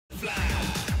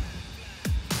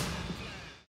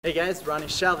Hey guys, Ronnie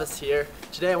Chalvis here.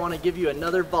 Today I want to give you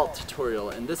another vault tutorial,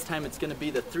 and this time it's going to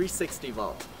be the 360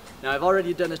 vault. Now I've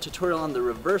already done a tutorial on the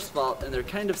reverse vault and they're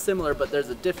kind of similar, but there's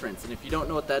a difference, and if you don't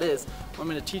know what that is, I'm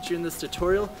going to teach you in this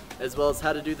tutorial as well as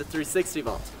how to do the 360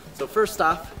 vault. So first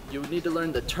off, you need to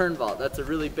learn the turn vault. That's a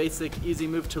really basic, easy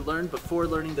move to learn before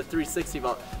learning the 360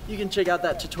 vault. You can check out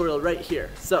that tutorial right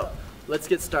here. So let's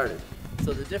get started.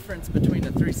 So the difference between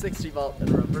a 360 vault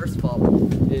and a reverse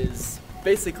vault is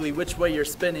basically which way you're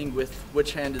spinning with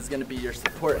which hand is going to be your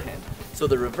support hand. So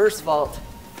the reverse vault,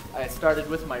 I started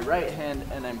with my right hand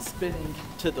and I'm spinning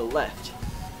to the left.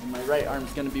 And my right arm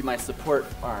is going to be my support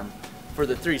arm. For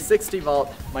the 360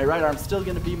 vault, my right arm's still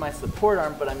going to be my support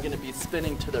arm, but I'm going to be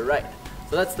spinning to the right.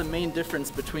 So that's the main difference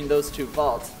between those two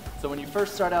vaults. So when you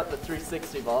first start out the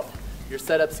 360 vault, your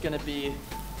setup's going to be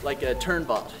like a turn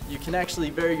vault. You can actually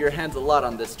vary your hands a lot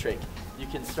on this trick. You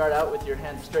can start out with your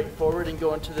hand straight forward and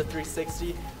go into the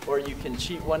 360, or you can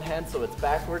cheat one hand so it's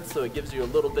backwards, so it gives you a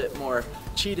little bit more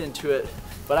cheat into it.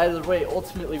 But either way,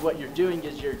 ultimately what you're doing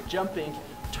is you're jumping,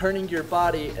 turning your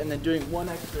body, and then doing one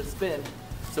extra spin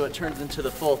so it turns into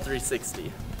the full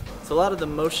 360. So a lot of the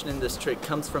motion in this trick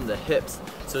comes from the hips.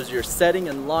 So as you're setting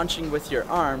and launching with your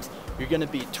arms, you're going to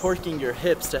be torquing your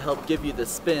hips to help give you the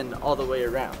spin all the way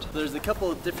around. There's a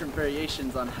couple of different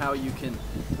variations on how you can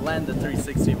land the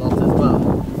 360 vault as well.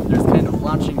 There's kind of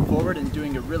launching forward and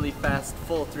doing a really fast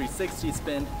full 360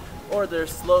 spin, or they're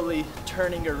slowly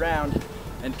turning around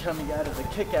and coming out of the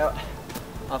kick out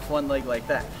off one leg like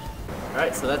that.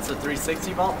 Alright, so that's the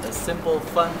 360 vault, a simple,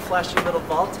 fun, flashy little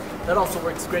vault that also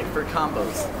works great for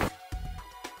combos.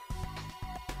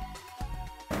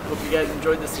 Hope you guys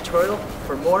enjoyed this tutorial.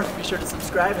 For more, be sure to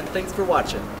subscribe, and thanks for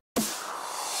watching.